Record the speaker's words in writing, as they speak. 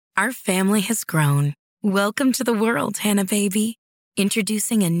Our family has grown. Welcome to the world, Hannah baby.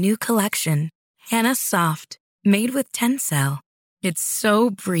 Introducing a new collection, Hannah Soft, made with Tencel. It's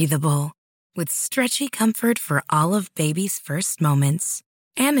so breathable, with stretchy comfort for all of baby's first moments.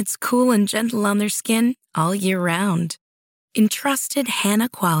 And it's cool and gentle on their skin all year round. Entrusted Hannah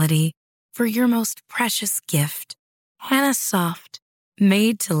quality for your most precious gift. Hannah Soft,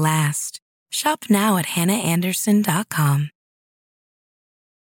 made to last. Shop now at hannahanderson.com.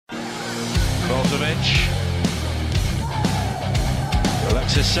 Brozovic,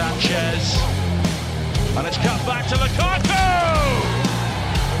 Alexis Sanchez, and it's cut back to Lukaku!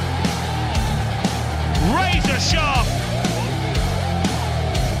 Razor sharp!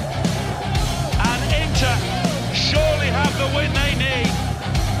 And Inter surely have the win they need.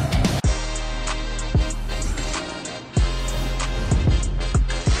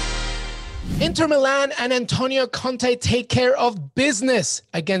 Inter Milan and Antonio Conte take care of business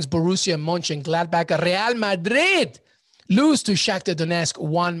against Borussia Mönchengladbach. Real Madrid lose to Shakhtar Donetsk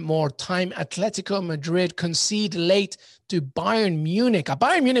one more time. Atletico Madrid concede late to Bayern Munich. A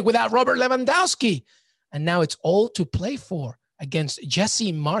Bayern Munich without Robert Lewandowski. And now it's all to play for against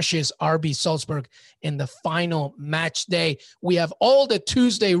Jesse Marsch's RB Salzburg in the final match day. We have all the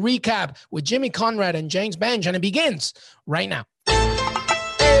Tuesday recap with Jimmy Conrad and James Benge, and it begins right now.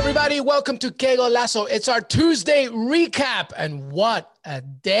 Hey everybody, welcome to Que Golazo. It's our Tuesday recap, and what a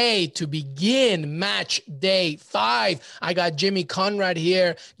day to begin match day 5. I got Jimmy Conrad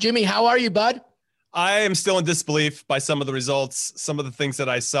here. Jimmy, how are you, bud? I am still in disbelief by some of the results, some of the things that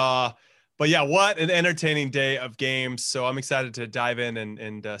I saw. But yeah, what an entertaining day of games. So I'm excited to dive in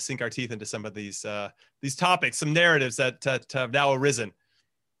and sink our teeth into some of these topics, some narratives that have now arisen.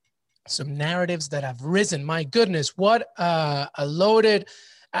 Some narratives that have risen. My goodness, what a loaded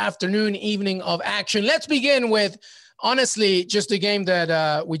afternoon, evening of action. Let's begin with, honestly, just a game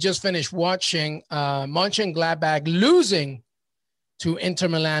that we just finished watching. Mönchengladbach losing to Inter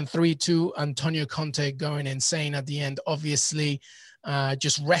Milan 3-2. Antonio Conte going insane at the end, obviously.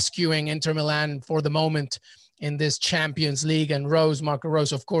 Just rescuing Inter Milan for the moment in this Champions League, and Marco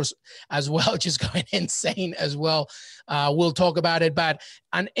Rose, of course, as well, just going insane as well. We'll talk about it, but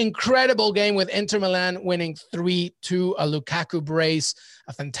an incredible game with Inter Milan winning 3-2, a Lukaku brace,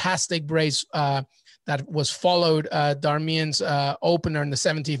 a fantastic brace that was followed Darmian's opener in the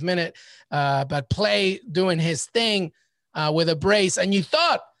 17th minute, but Play doing his thing with a brace, and you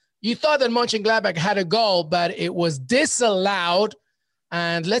thought that Mönchengladbach had a goal, but it was disallowed.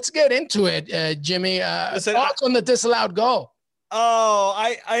 And let's get into it, Jimmy. Thoughts on the disallowed goal? Oh,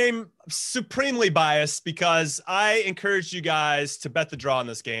 I'm supremely biased because I encouraged you guys to bet the draw in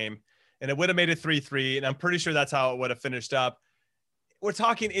this game, and it would have made it 3-3, and I'm pretty sure that's how it would have finished up. We're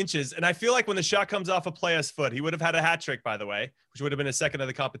talking inches, and I feel like when the shot comes off of Player's foot, he would have had a hat trick, by the way, which would have been his second of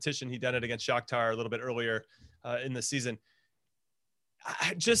the competition. He'd done it against Shakhtar a little bit earlier in the season.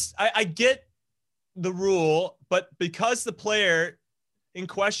 I get the rule, but because the player in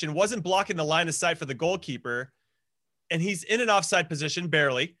question wasn't blocking the line of sight for the goalkeeper, and he's in an offside position,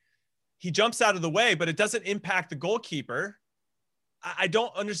 barely, he jumps out of the way, but it doesn't impact the goalkeeper. I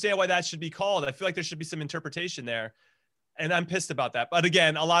don't understand why that should be called. I feel like there should be some interpretation there, and I'm pissed about that. But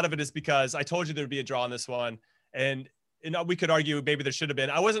again, a lot of it is because I told you there would be a draw on this one, and we could argue maybe there should have been.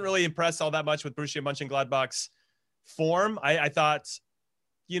 I wasn't really impressed all that much with Borussia Mönchengladbach's form. I thought,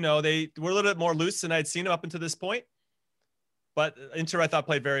 they were a little bit more loose than I'd seen them up until this point. But Inter, I thought,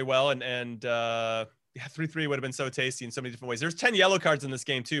 played very well, and 3-3 would have been so tasty in so many different ways. There's 10 yellow cards in this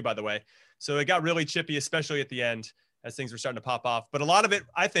game too, by the way. So it got really chippy, especially at the end as things were starting to pop off. But a lot of it,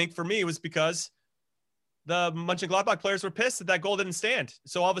 I think, for me, was because the Mönchengladbach players were pissed that goal didn't stand.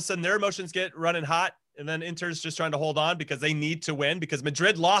 So all of a sudden their emotions get running hot, and then Inter's just trying to hold on because they need to win, because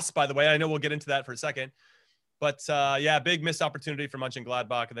Madrid lost, by the way. I know we'll get into that for a second. But big missed opportunity for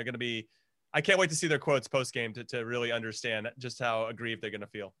Mönchengladbach, and they're going to be – I can't wait to see their quotes post-game to really understand just how aggrieved they're going to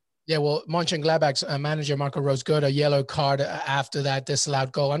feel. Yeah, well, Mönchengladbach's manager, Marco Rose, got a yellow card after that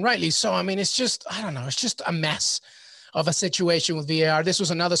disallowed goal, and rightly so. I mean, it's just, I don't know, it's just a mess of a situation with VAR. This was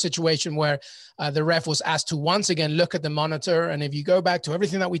another situation where the ref was asked to once again look at the monitor, and if you go back to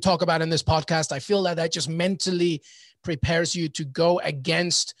everything that we talk about in this podcast, I feel that just mentally prepares you to go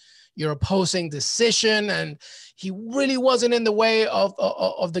against your opposing decision, and he really wasn't in the way of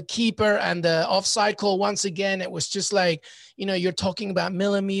the keeper, and the offside call. Once again, it was just like, you're talking about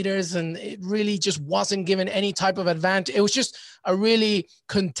millimeters, and it really just wasn't given any type of advantage. It was just a really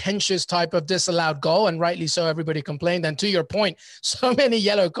contentious type of disallowed goal, and rightly so, everybody complained. And to your point, so many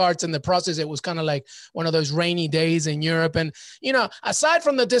yellow cards in the process. It was kind of like one of those rainy days in Europe. And, aside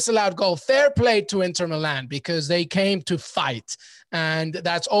from the disallowed goal, fair play to Inter Milan, because they came to fight. And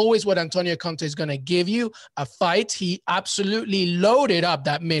that's always what Antonio Conte is going to give you, a fight. He absolutely loaded up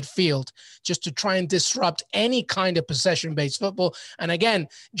that midfield just to try and disrupt any kind of possession-based football. And again,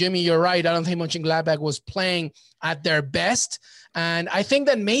 Jimmy, you're right. I don't think Mönchengladbach was playing at their best. And I think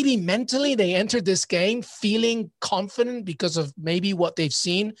that maybe mentally they entered this game feeling confident because of maybe what they've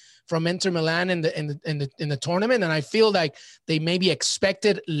seen from Inter Milan in the tournament. And I feel like they maybe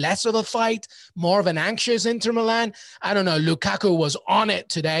expected less of a fight, more of an anxious Inter Milan. I don't know. Lukaku was on it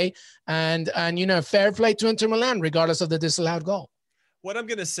today, and fair play to Inter Milan, regardless of the disallowed goal. What I'm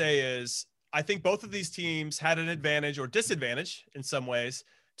going to say is, I think both of these teams had an advantage or disadvantage in some ways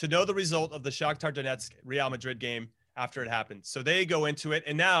to know the result of the Shakhtar Donetsk Real Madrid game after it happened. So they go into it.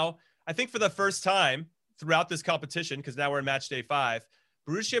 And now I think for the first time throughout this competition, because now we're in match day 5,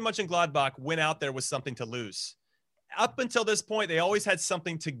 Borussia Mönchengladbach went out there with something to lose. Up until this point, they always had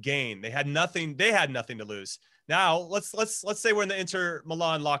something to gain. They had nothing to lose. Now let's say we're in the Inter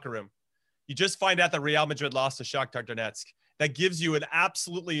Milan locker room. You just find out that Real Madrid lost to Shakhtar Donetsk. That gives you an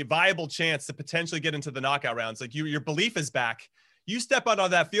absolutely viable chance to potentially get into the knockout rounds. Like your belief is back. You step out on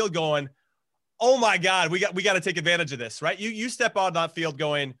that field going, oh my God, we got to take advantage of this, right? You step on that field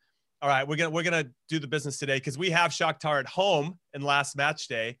going, all right, we're gonna do the business today because we have Shakhtar at home in last match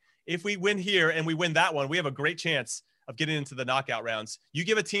day. If we win here and we win that one, we have a great chance of getting into the knockout rounds. You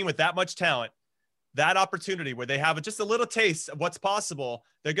give a team with that much talent that opportunity where they have just a little taste of what's possible,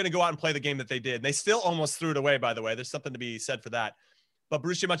 they're going to go out and play the game that they did. And they still almost threw it away, by the way. There's something to be said for that. But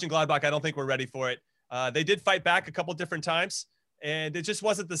Borussia Mönchengladbach, I don't think we're ready for it. They did fight back a couple different times, and it just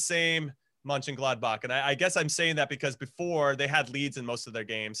wasn't the same Mönchengladbach. And I guess I'm saying that because before they had leads in most of their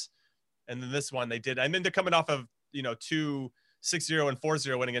games. And then this one they did. I mean, they're coming off of, 2-6-0 and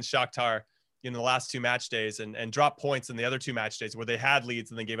 4-0 win against Shakhtar in the last 2 match days and dropped points in the other 2 match days where they had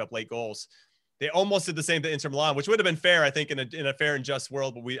leads and then gave up late goals. They almost did the same to Inter Milan, which would have been fair, I think, in a fair and just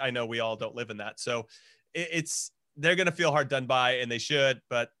world. But I know we all don't live in that. So they're going to feel hard done by, and they should,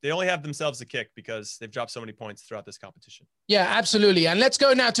 but they only have themselves to kick because they've dropped so many points throughout this competition. Yeah, absolutely. And let's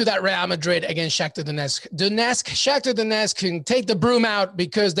go now to that Real Madrid against Shakhtar Donetsk. Shakhtar Donetsk can take the broom out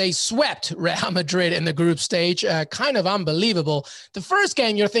because they swept Real Madrid in the group stage. Kind of unbelievable. The first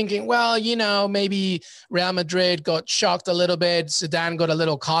game, you're thinking, well, maybe Real Madrid got shocked a little bit. Zidane got a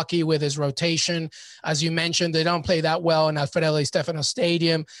little cocky with his rotation. As you mentioned, they don't play that well in Alfredo Di Stefano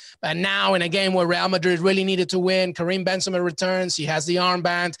Stadium. But now in a game where Real Madrid really needed to win, Karim Benzema returns. He has the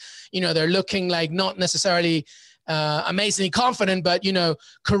armband. They're looking like not necessarily amazingly confident, but,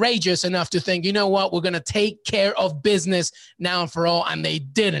 courageous enough to think, you know what, we're going to take care of business now and for all. And they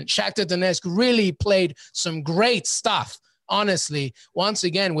didn't. Shakhtar Donetsk really played some great stuff, honestly, once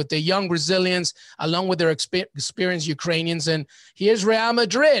again, with the young Brazilians, along with their experienced Ukrainians. And here's Real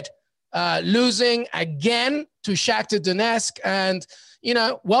Madrid losing again to Shakhtar Donetsk. And,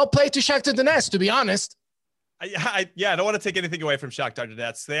 well played to Shakhtar Donetsk, to be honest. I don't want to take anything away from Shakhtar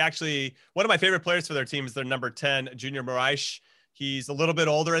Donetsk. They actually, one of my favorite players for their team is their number 10, Junior Moraes. He's a little bit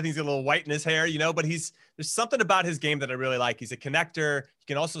older. I think he's got a little white in his hair, but there's something about his game that I really like. He's a connector. He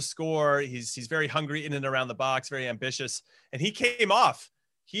can also score. He's very hungry in and around the box, very ambitious. And he came off.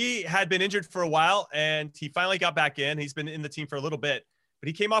 He had been injured for a while, and he finally got back in. He's been in the team for a little bit, but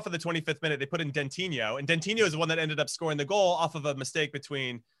he came off at the 25th minute. They put in Dentinho, and Dentinho is the one that ended up scoring the goal off of a mistake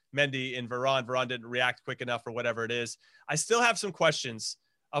between Mendy and Varane. Varane didn't react quick enough or whatever it is. I still have some questions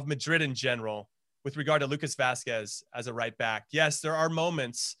of Madrid in general with regard to Lucas Vazquez as a right back. Yes, there are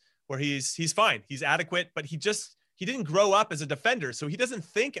moments where he's fine. He's adequate, but he didn't grow up as a defender. So he doesn't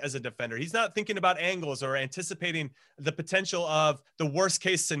think as a defender. He's not thinking about angles or anticipating the potential of the worst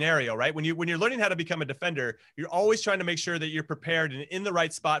case scenario, right? When you're learning how to become a defender, you're always trying to make sure that you're prepared and in the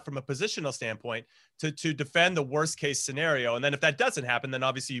right spot from a positional standpoint to defend the worst case scenario. And then if that doesn't happen, then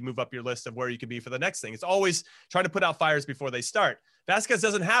obviously you move up your list of where you could be for the next thing. It's always trying to put out fires before they start. Vazquez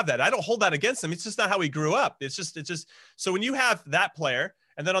doesn't have that. I don't hold that against him. It's just not how he grew up. It's just, so when you have that player,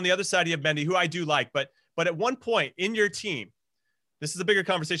 and then on the other side, you have Mendy, who I do like, but at one point in your team, this is a bigger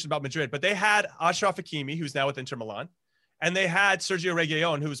conversation about Madrid, but they had Achraf Hakimi, who's now with Inter Milan, and they had Sergio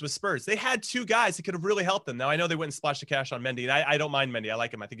Reguilon, who was with Spurs. They had 2 guys that could have really helped them. Now, I know they went and splashed the cash on Mendy, and I don't mind Mendy. I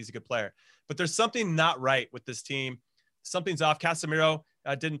like him. I think he's a good player. But there's something not right with this team. Something's off. Casemiro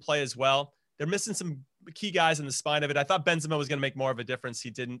didn't play as well. They're missing some key guys in the spine of it. I thought Benzema was going to make more of a difference.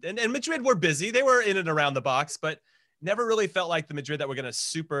 He didn't. And Madrid were busy. They were in and around the box, but never really felt like the Madrid that were going to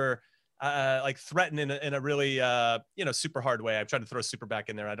super like threaten in a really, super hard way. I'm trying to throw super back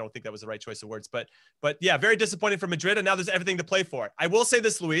in there. I don't think that was the right choice of words, but yeah, very disappointing for Madrid. And now there's everything to play for. I will say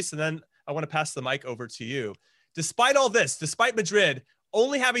this, Luis, and then I want to pass the mic over to you. Despite all this, despite Madrid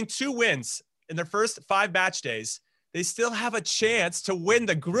only having 2 wins in their first 5 match days, they still have a chance to win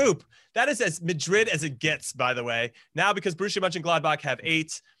the group. That is as Madrid as it gets, by the way. Now, because Borussia Mönchengladbach have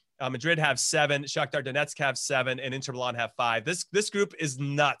 8, Madrid have 7, Shakhtar Donetsk have 7, and Inter Milan have 5. This group is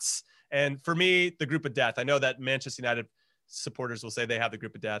nuts. And for me, the group of death. I know that Manchester United supporters will say they have the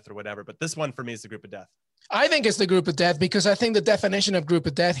group of death or whatever, but this one for me is the group of death. I think it's the group of death because I think the definition of group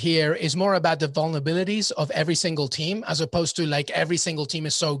of death here is more about the vulnerabilities of every single team as opposed to like every single team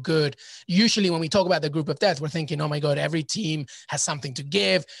is so good. Usually when we talk about the group of death, we're thinking, oh my God, every team has something to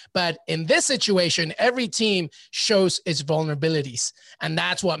give. But in this situation, every team shows its vulnerabilities. And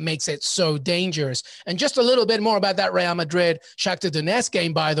that's what makes it so dangerous. And just a little bit more about that Real Madrid Shakhtar Donetsk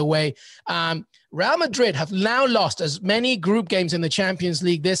game, by the way. Real Madrid have now lost as many group games in the Champions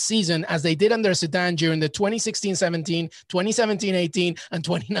League this season as they did under Zidane during the 2016-17, 2017-18, and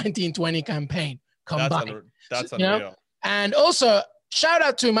 2019-20 campaign combined. That's unreal. And also, shout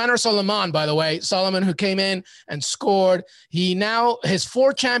out to Manor Solomon, by the way. Solomon, who came in and scored. His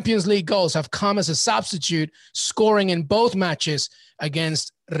 4 Champions League goals have come as a substitute, scoring in both matches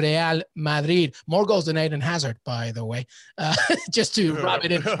against Real Madrid. More goals than Eden Hazard, by the way, just to rub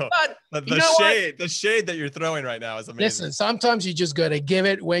it in. But the shade that you're throwing right now is amazing. Listen, sometimes you just got to give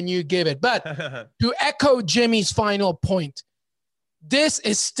it when you give it. But to echo Jimmy's final point, this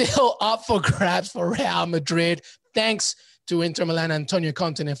is still up for grabs for Real Madrid, thanks to Inter Milan, Antonio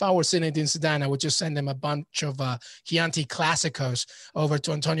Conte. And if I were Zinedine Zidane, I would just send him a bunch of Chianti Classicos over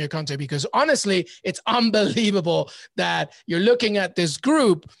to Antonio Conte, because honestly, it's unbelievable that you're looking at this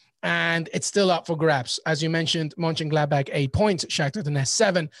group and it's still up for grabs. As you mentioned, Mönchengladbach 8 points, Shakhtar Donetsk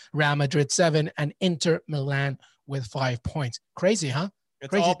 7, Real Madrid 7, and Inter Milan with 5 points. Crazy, huh? It's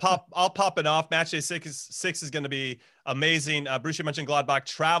Crazy. all popping off. Match day 6 is going to be amazing. Borussia Mönchengladbach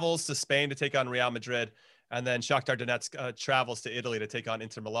travels to Spain to take on Real Madrid. And then Shakhtar Donetsk travels to Italy to take on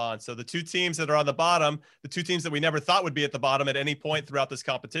Inter Milan. So the 2 teams that are on the bottom, the 2 teams that we never thought would be at the bottom at any point throughout this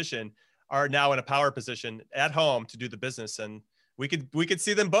competition, are now in a power position at home to do the business. And we could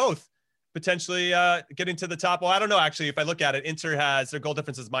see them both potentially getting to the top. Well, I don't know, actually. If I look at it, Inter has their goal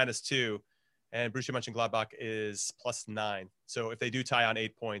difference is -2, and Borussia Mönchengladbach is +9. So if they do tie on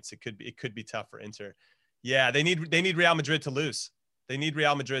 8 points, it could be tough for Inter. Yeah, they need Real Madrid to lose. They need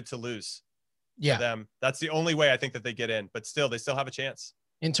Real Madrid to lose. Yeah, them. That's the only way I think that they get in, but still, they still have a chance.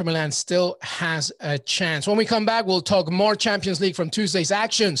 Inter Milan still has a chance. When we come back, we'll talk more Champions League from Tuesday's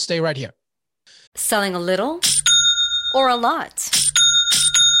action. Stay right here. Selling a little or a lot?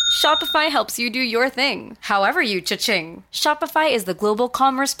 Shopify helps you do your thing, however you cha-ching. Shopify is the global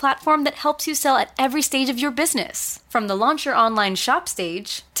commerce platform that helps you sell at every stage of your business. From the launch your online shop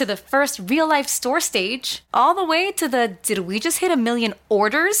stage, to the first real-life store stage, all the way to the did we just hit 1 million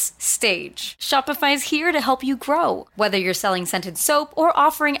orders stage. Shopify is here to help you grow. Whether you're selling scented soap or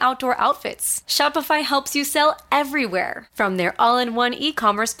offering outdoor outfits, Shopify helps you sell everywhere. From their all-in-one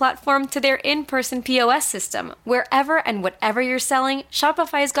e-commerce platform to their in-person POS system, wherever and whatever you're selling,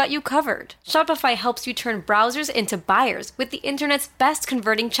 Shopify's got you covered. Shopify helps you turn browsers into buyers with the internet's best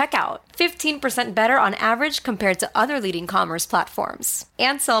converting checkout. 15% better on average compared to other leading commerce platforms.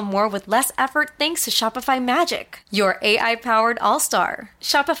 And sell more with less effort thanks to Shopify Magic, your AI-powered all-star.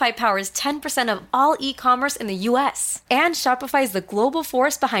 Shopify powers 10% of all e-commerce in the US. And Shopify is the global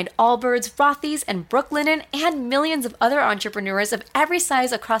force behind Allbirds, Rothy's, and Brooklinen, and millions of other entrepreneurs of every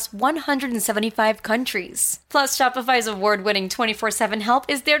size across 175 countries. Plus, Shopify's award-winning 24/7 help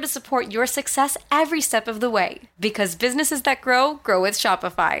is there to support your success every step of the way. Because businesses that grow with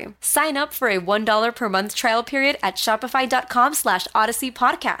Shopify. Sign up for a $1 per month trial period at shopify.com/Odyssey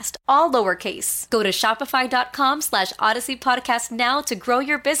Podcast, all lowercase. Go to shopify.com/Odyssey Podcast now to grow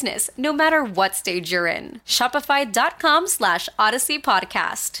your business, no matter what stage you're in. Shopify.com/Odyssey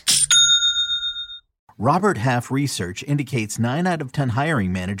Podcast. Robert Half research indicates 9 out of 10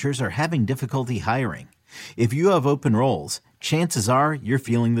 hiring managers are having difficulty hiring. If you have open roles, chances are you're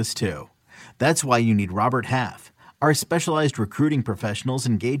feeling this too. That's why you need Robert Half. Our specialized recruiting professionals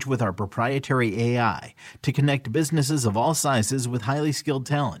engage with our proprietary AI to connect businesses of all sizes with highly skilled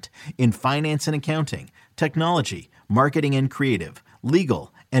talent in finance and accounting, technology, marketing and creative,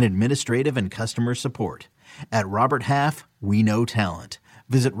 legal, and administrative and customer support. At Robert Half, we know talent.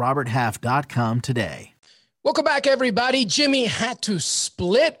 Visit roberthalf.com today. Welcome back, everybody. Jimmy had to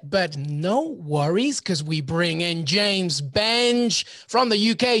split, but no worries because we bring in James Benge from the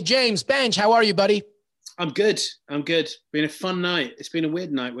UK. James Benge, how are you, buddy? I'm good. Been a fun night. It's been a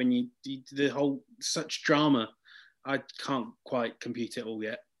weird night when you the whole such drama. I can't quite compute it all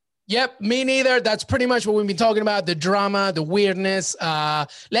yet. Yep, me neither. That's pretty much what we've been talking about, the drama, the weirdness.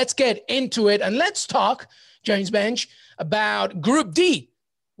 Let's get into it. And let's talk, James Bench, about Group D,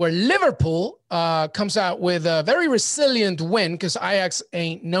 where Liverpool comes out with a very resilient win because Ajax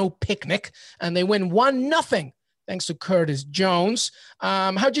ain't no picnic, and they win 1-0 thanks to Curtis Jones.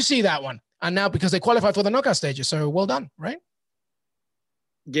 How'd you see that one? And now because they qualified for the knockout stages, so well done, right?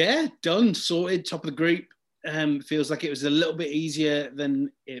 Yeah, done, sorted, top of the group. Feels like it was a little bit easier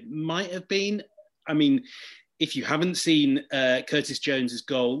than it might have been. I mean, if you haven't seen Curtis Jones's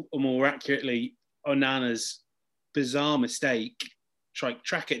goal, or more accurately, Onana's bizarre mistake,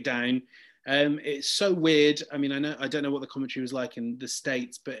 track it down. It's so weird. I mean, I don't know what the commentary was like in the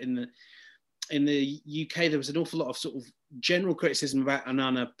States, but in the UK, there was an awful lot of sort of general criticism about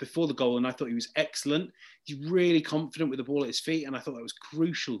Onana before the goal, and I thought he was excellent. He's really confident with the ball at his feet, and I thought that was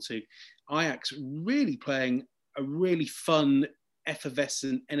crucial to Ajax really playing a really fun,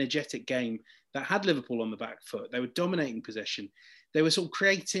 effervescent, energetic game that had Liverpool on the back foot. They were dominating possession. They were sort of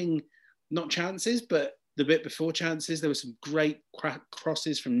creating, not chances, but the bit before chances. There were some great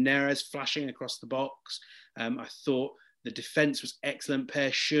crosses from Neres flashing across the box. I thought the defence was excellent.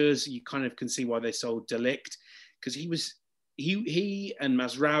 Per Schurz, you kind of can see why they sold De Ligt, because he and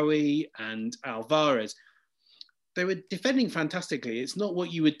Mazraoui and Alvarez, they were defending fantastically. It's not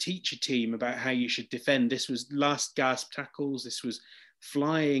what you would teach a team about how you should defend. This was last gasp tackles. This was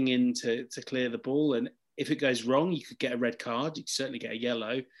flying in to clear the ball. And if it goes wrong, you could get a red card. You could certainly get a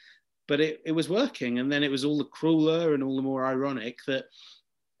yellow. But it was working. And then it was all the crueler and all the more ironic that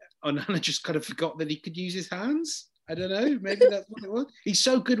Onana just kind of forgot that he could use his hands. I don't know. Maybe that's what it was. He's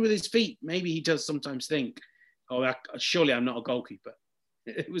so good with his feet. Maybe he does sometimes think, surely I'm not a goalkeeper.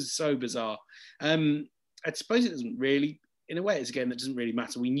 It was so bizarre. I suppose it doesn't really, in a way, it's a game that doesn't really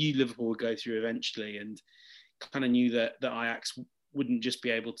matter. We knew Liverpool would go through eventually, and kind of knew that Ajax wouldn't just be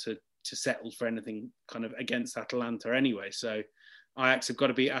able to settle for anything kind of against Atalanta anyway. So Ajax have got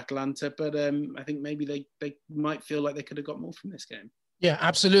to beat Atalanta, but I think maybe they might feel like they could have got more from this game. Yeah,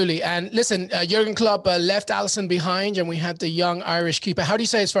 absolutely. And listen, Jurgen Klopp left Alisson behind, and we had the young Irish keeper. How do you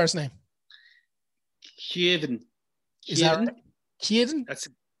say his first name? Kieran. Is that right? Kieran?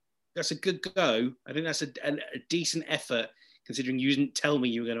 That's a good go. I think that's a decent effort, considering you didn't tell me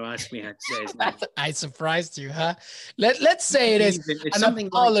you were going to ask me how to say his name. I surprised you, huh? Let's say it is. And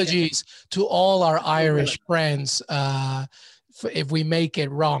apologies to all our Irish friends if we make it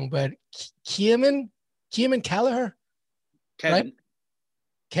wrong. But Kieran Kelleher? Kevin. Right?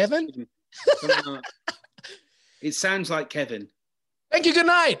 Kevin? It sounds like Kevin. Thank you. Good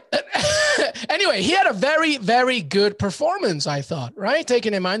night. Anyway, he had a very, very good performance, I thought, right?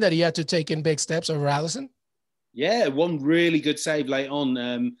 Taking in mind that he had to take in big steps over Alisson. Yeah, one really good save late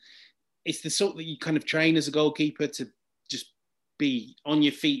on. It's the sort that you kind of train as a goalkeeper to just be on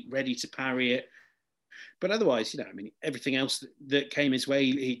your feet, ready to parry it. But otherwise, I mean, everything else that came his way,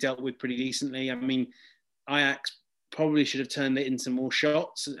 he dealt with pretty decently. I mean, Ajax probably should have turned it into more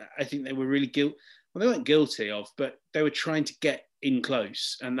shots. I think they were really guilty. Well, they weren't guilty of, but they were trying to get in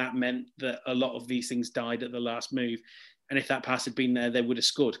close. And that meant that a lot of these things died at the last move. And if that pass had been there, they would have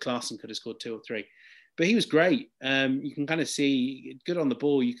scored. Klaassen could have scored 2 or 3. But he was great. You can kind of see, good on the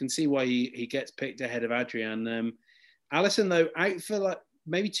ball. You can see why he gets picked ahead of Adrian. Alisson, though, out for like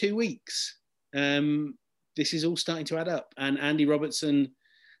maybe 2 weeks. This is all starting to add up. And Andy Robertson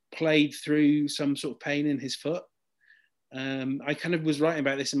played through some sort of pain in his foot. I kind of was writing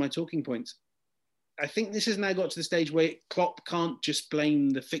about this in my talking points. I think this has now got to the stage where Klopp can't just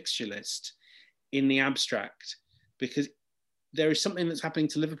blame the fixture list in the abstract, because there is something that's happening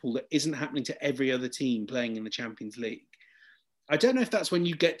to Liverpool that isn't happening to every other team playing in the Champions League. I don't know if that's when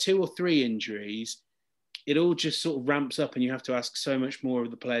you get 2 or 3 injuries, it all just sort of ramps up and you have to ask so much more of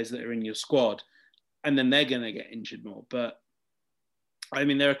the players that are in your squad, and then they're going to get injured more. But I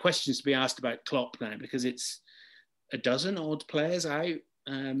mean, there are questions to be asked about Klopp now, because it's a dozen odd players out.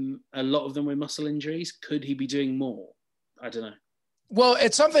 A lot of them with muscle injuries. Could he be doing more? I don't know. Well,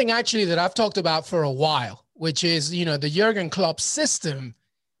 it's something actually that I've talked about for a while, which is, the Jurgen Klopp system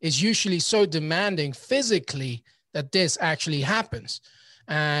is usually so demanding physically that this actually happens.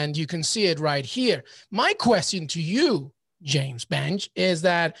 And you can see it right here. My question to you, James Bench, is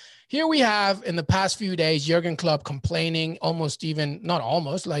that here we have in the past few days, Jurgen Klopp complaining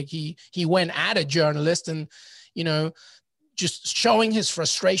like he went at a journalist and, just showing his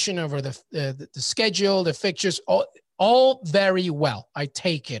frustration over the schedule, the fixtures, all very well. I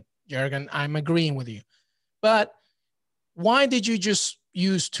take it, Jurgen. I'm agreeing with you. But why did you just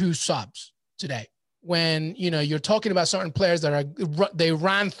use 2 subs today? when, you're talking about certain players they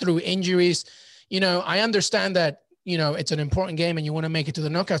ran through injuries. I understand that, it's an important game and you want to make it to the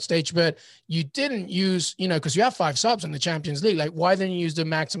knockout stage, but you didn't use, because you have 5 subs in the Champions League. Like, why didn't you use the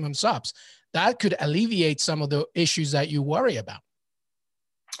maximum subs? That could alleviate some of the issues that you worry about.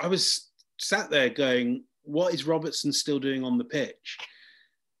 I was sat there going, what is Robertson still doing on the pitch?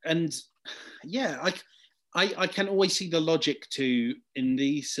 And yeah, I can always see the logic to, in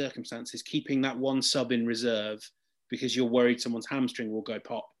these circumstances, keeping that one sub in reserve because you're worried someone's hamstring will go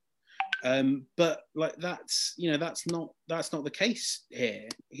pop. But like that's not the case here.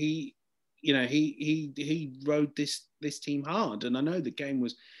 He rode this team hard, and I know the game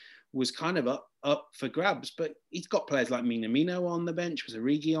was kind of up for grabs, but he's got players like Minamino on the bench, was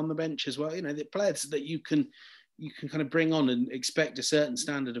Origi on the bench as well. The players that you can kind of bring on and expect a certain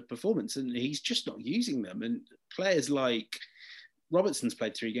standard of performance, and he's just not using them. And players like Robertson's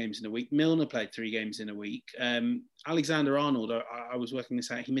played 3 games in a week. Milner played 3 games in a week. Alexander-Arnold, I was working this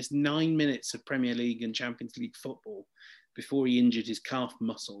out, he missed 9 minutes of Premier League and Champions League football before he injured his calf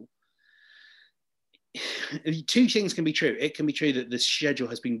muscle. 2 things can be true. It can be true that the schedule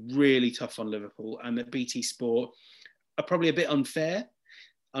has been really tough on Liverpool and that BT Sport are probably a bit unfair.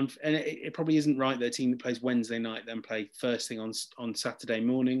 And it probably isn't right that a team that plays Wednesday night then play first thing on Saturday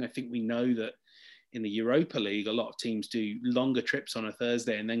morning. I think we know that in the Europa League, a lot of teams do longer trips on a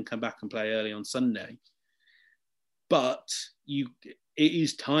Thursday and then come back and play early on Sunday. But it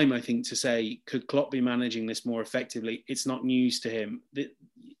is time, I think, to say, could Klopp be managing this more effectively? It's not news to him.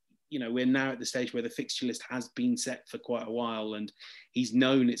 We're now at the stage where the fixture list has been set for quite a while, and he's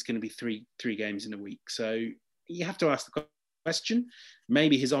known it's going to be three games in a week. So you have to ask the question.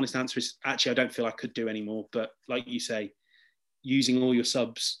 Maybe his honest answer is, actually, I don't feel I could do any more. But like you say, using all your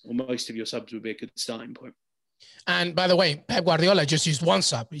subs or most of your subs would be a good starting point. And by the way, Pep Guardiola just used 1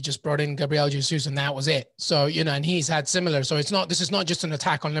 sub. He just brought in Gabriel Jesus and that was it. So, and he's had similar. So this is not just an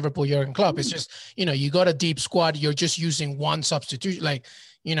attack on Liverpool, Jurgen Klopp. It's just, you got a deep squad. You're just using 1 substitution. Like,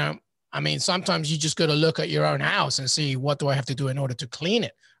 sometimes you just got to look at your own house and see, what do I have to do in order to clean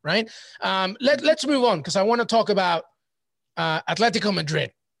it? Right. Let's move on, because I want to talk about Atletico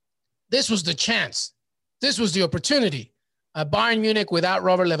Madrid. This was the chance. This was the opportunity. Bayern Munich without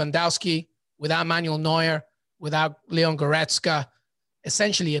Robert Lewandowski, without Manuel Neuer, without Leon Goretzka,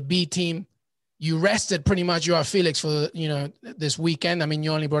 essentially a B team. You rested pretty much Joao Felix for, this weekend.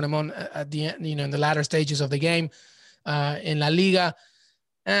 You only brought him on at the end, in the latter stages of the game in La Liga.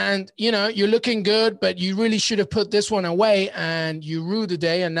 And, you're looking good, but you really should have put this one away, and you rue the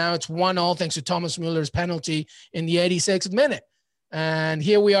day. And now it's 1-1 thanks to Thomas Muller's penalty in the 86th minute. And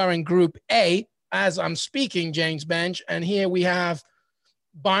here we are in Group A as I'm speaking, James Bench. And here we have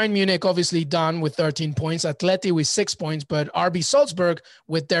Bayern Munich obviously done with 13 points, Atleti with 6 points, but RB Salzburg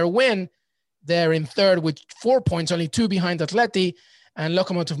with their win, they're in third with 4 points, only 2 behind Atleti, and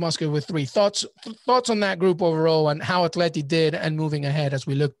Lokomotiv Moscow with 3. Thoughts on that group overall and how Atleti did and moving ahead as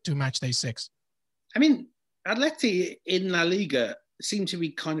we look to match day 6? Atleti in La Liga seem to be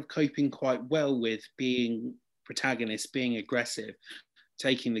kind of coping quite well with being protagonists, being aggressive,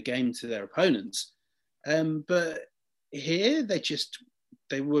 taking the game to their opponents. But here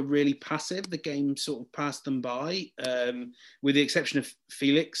they were really passive. The game sort of passed them by, with the exception of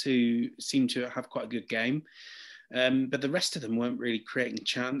Felix, who seemed to have quite a good game. But the rest of them weren't really creating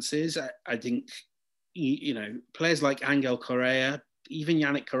chances. I think, players like Angel Correa, even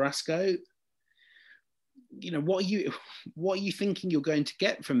Yannick Carrasco, what are you thinking you're going to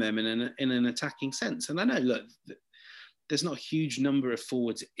get from them in an attacking sense? And I know, look, there's not a huge number of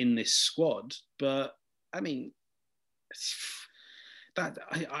forwards in this squad, but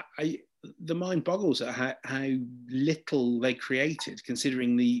the mind boggles at how little they created,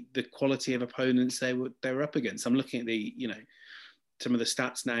 considering the quality of opponents they were up against. I'm looking at some of the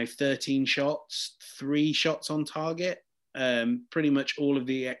stats now: 13 shots, 3 shots on target. Pretty much all of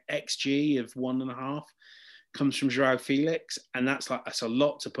the XG of 1.5 comes from Joao Felix, and that's a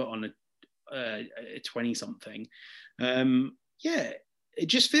lot to put on a 20-something. It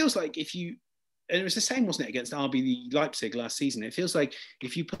just feels like and it was the same, wasn't it, against RB Leipzig last season? It feels like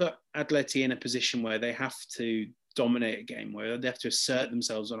if you put Atleti in a position where they have to dominate a game, where they have to assert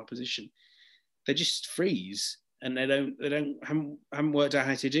themselves on opposition, they just freeze, and they haven't worked out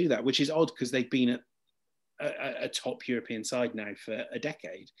how to do that, which is odd because they've been a top European side now for a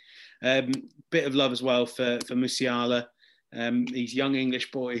decade. Bit of love as well for Musiala. These young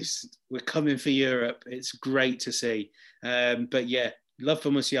English boys were coming for Europe. It's great to see. But yeah, love for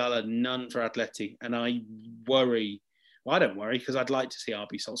Musiala, none for Atleti. And I worry Well, I don't worry because I'd like to see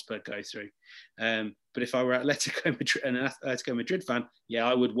RB Salzburg go through. But if I were Atletico Madrid, an Atletico Madrid fan, yeah,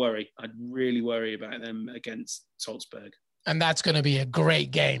 I would worry. I'd really worry about them against Salzburg. And that's going to be a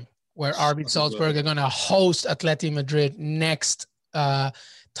great game where RB Salzburg are going to host Atletico Madrid next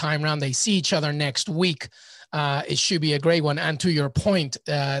time round. They see each other next week. It should be a great one. And to your point,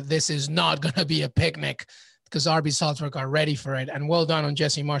 this is not going to be a picnic because RB Salzburg are ready for it. And well done on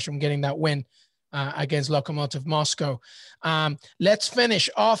Jesse Marsch from getting that win against Lokomotiv Moscow. Let's finish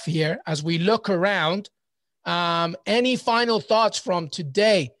off here as we look around. Any final thoughts from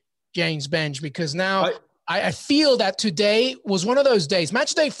today, James Benge? Because now I feel that today was one of those days.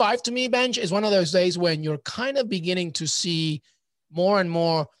 Match day 5 to me, Benge, is one of those days when you're kind of beginning to see more and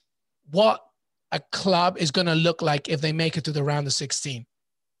more what a club is going to look like if they make it to the round of 16,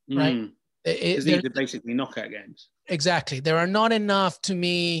 right? Because these are basically knockout games. Exactly. There are not enough, to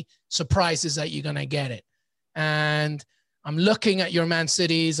me, surprises that you're going to get it. And I'm looking at your Man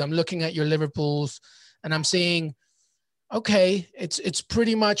Cities, I'm looking at your Liverpools, and I'm seeing, okay, it's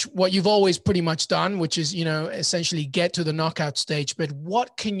pretty much what you've always pretty much done, which is, essentially get to the knockout stage. But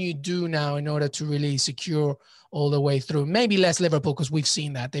what can you do now in order to really secure all the way through? Maybe less Liverpool because we've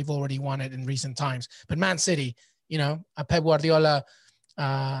seen that. They've already won it in recent times. But Man City, a Pep Guardiola,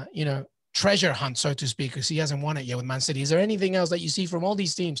 treasure hunt, so to speak, because he hasn't won it yet with Man City. Is there anything else that you see from all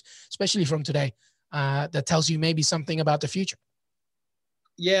these teams, especially from today, that tells you maybe something about the future?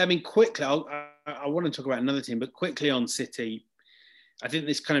 Yeah, I mean, quickly, I want to talk about another team, but quickly on City, I think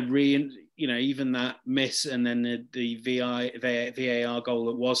this kind of even that miss and then the VAR goal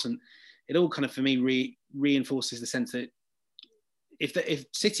that wasn't, it all kind of, for me, reinforces the sense that if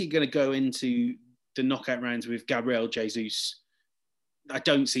City are going to go into the knockout rounds with Gabriel Jesus, I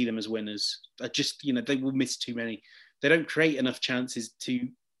don't see them as winners. I just, they will miss too many. They don't create enough chances to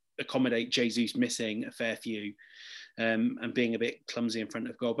accommodate Jesus missing a fair few and being a bit clumsy in front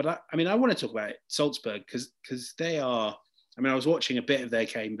of goal. But I want to talk about Salzburg because they are, I was watching a bit of their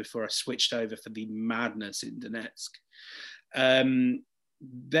game before I switched over for the madness in Donetsk.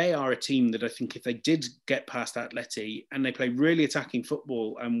 They are a team that I think if they did get past Atleti and they play really attacking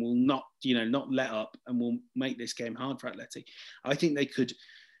football and will not let up and will make this game hard for Atleti, I think they could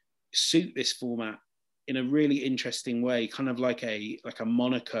suit this format in a really interesting way, kind of like a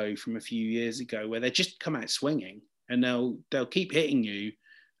Monaco from a few years ago, where they just come out swinging and they'll keep hitting you.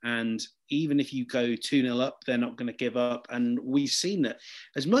 And even if you go 2-0 up, they're not going to give up. And we've seen that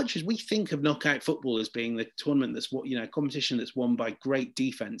as much as we think of knockout football as being the tournament that's competition that's won by great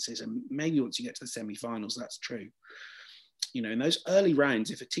defenses. And maybe once you get to the semi-finals, that's true. In those early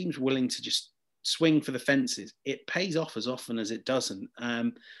rounds, if a team's willing to just swing for the fences, it pays off as often as it doesn't.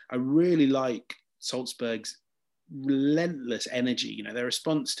 I really like Salzburg's relentless energy. Their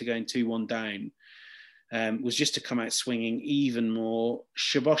response to going 2-1 down was just to come out swinging even more.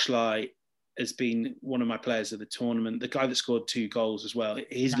 Szoboszlai has been one of my players of the tournament. The guy that scored 2 goals as well.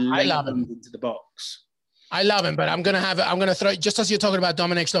 I love him into the box. I love him, but I'm going to throw, just as you're talking about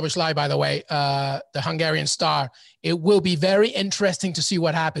Dominik Szoboszlai, by the way, the Hungarian star, it will be very interesting to see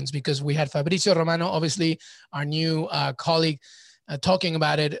what happens because we had Fabrizio Romano, obviously our new colleague, talking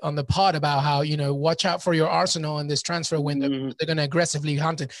about it on the pod about how, watch out for your Arsenal in this transfer window. They're going to aggressively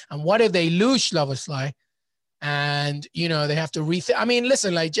hunt it. And what if they lose Szoboszlai and, they have to rethink?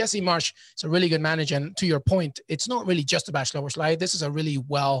 Listen, like Jesse Marsch is a really good manager. And to your point, it's not really just about Szoboszlai. This is a really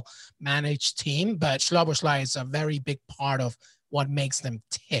well-managed team, but Szoboszlai is a very big part of what makes them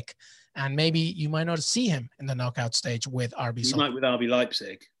tick. And maybe you might not see him in the knockout stage with RB. You might with RB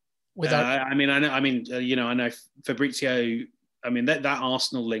Leipzig. I know Fabrizio. That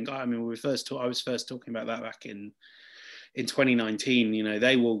Arsenal link. I was first talking about that back in 2019.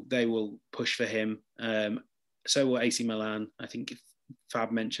 They will push for him. So will AC Milan. I think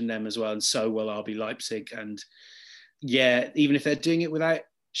Fab mentioned them as well, and so will RB Leipzig. And yeah, even if they're doing it without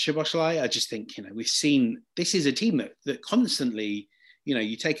Szoboszlai, I just think we've seen this is a team that constantly.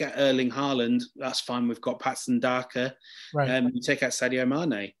 You take out Erling Haaland, that's fine. We've got Patson Daka. Right. You take out Sadio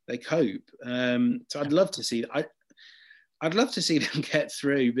Mane, they cope. So I'd love to see. I'd love to see them get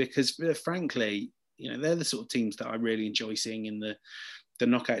through because, frankly, they're the sort of teams that I really enjoy seeing in the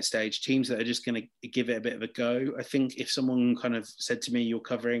knockout stage. Teams that are just going to give it a bit of a go. I think if someone kind of said to me, "You're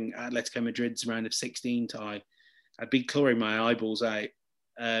covering Atletico Madrid's round of 16 tie," I'd be clawing my eyeballs out.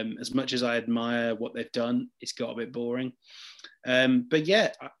 As much as I admire what they've done, it's got a bit boring. But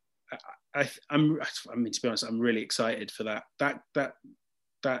yeah, to be honest, I'm really excited for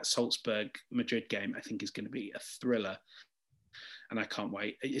that Salzburg Madrid game. I think is going to be a thriller. And I can't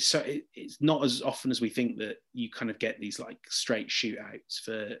wait. It's not as often as we think that you kind of get these like straight shootouts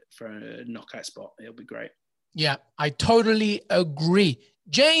for a knockout spot. It'll be great. Yeah, I totally agree.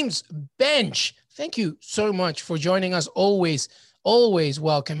 James Bench, thank you so much for joining us. Always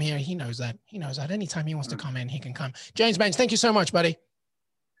welcome here. He knows that. Anytime he wants to come in, he can come. James Bench, thank you so much, buddy.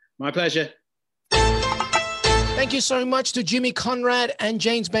 My pleasure. Thank you so much to Jimmy Conrad and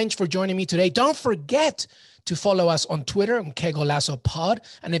James Bench for joining me today. Don't forget to follow us on Twitter on Que Golazo Pod.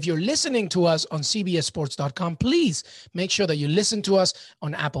 And if you're listening to us on cbssports.com, please make sure that you listen to us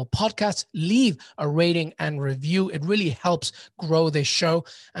on Apple Podcasts. Leave a rating and review. It really helps grow this show.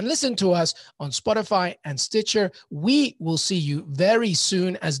 And listen to us on Spotify and Stitcher. We will see you very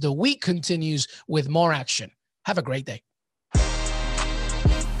soon as the week continues with more action. Have a great day.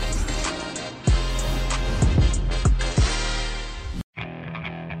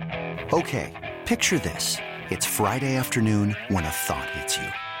 Okay, picture this. It's Friday afternoon when a thought hits you.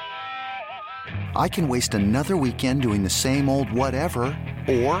 I can waste another weekend doing the same old whatever,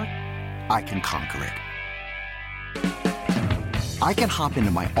 or I can conquer it. I can hop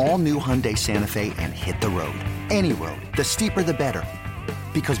into my all-new Hyundai Santa Fe and hit the road. Any road. The steeper, the better.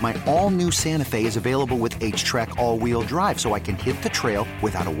 Because my all-new Santa Fe is available with H-Track all-wheel drive, so I can hit the trail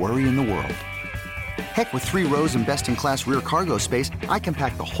without a worry in the world. Heck, with 3 rows and best-in-class rear cargo space, I can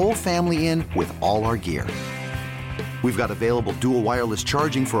pack the whole family in with all our gear. We've got available dual wireless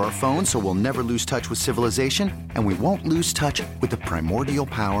charging for our phones, so we'll never lose touch with civilization, and we won't lose touch with the primordial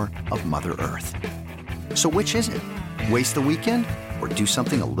power of Mother Earth. So which is it? Waste the weekend or do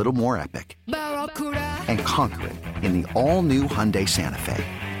something a little more epic? And conquer it in the all-new Hyundai Santa Fe.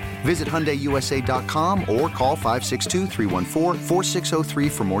 Visit HyundaiUSA.com or call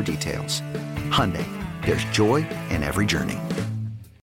 562-314-4603 for more details. Hyundai, there's joy in every journey.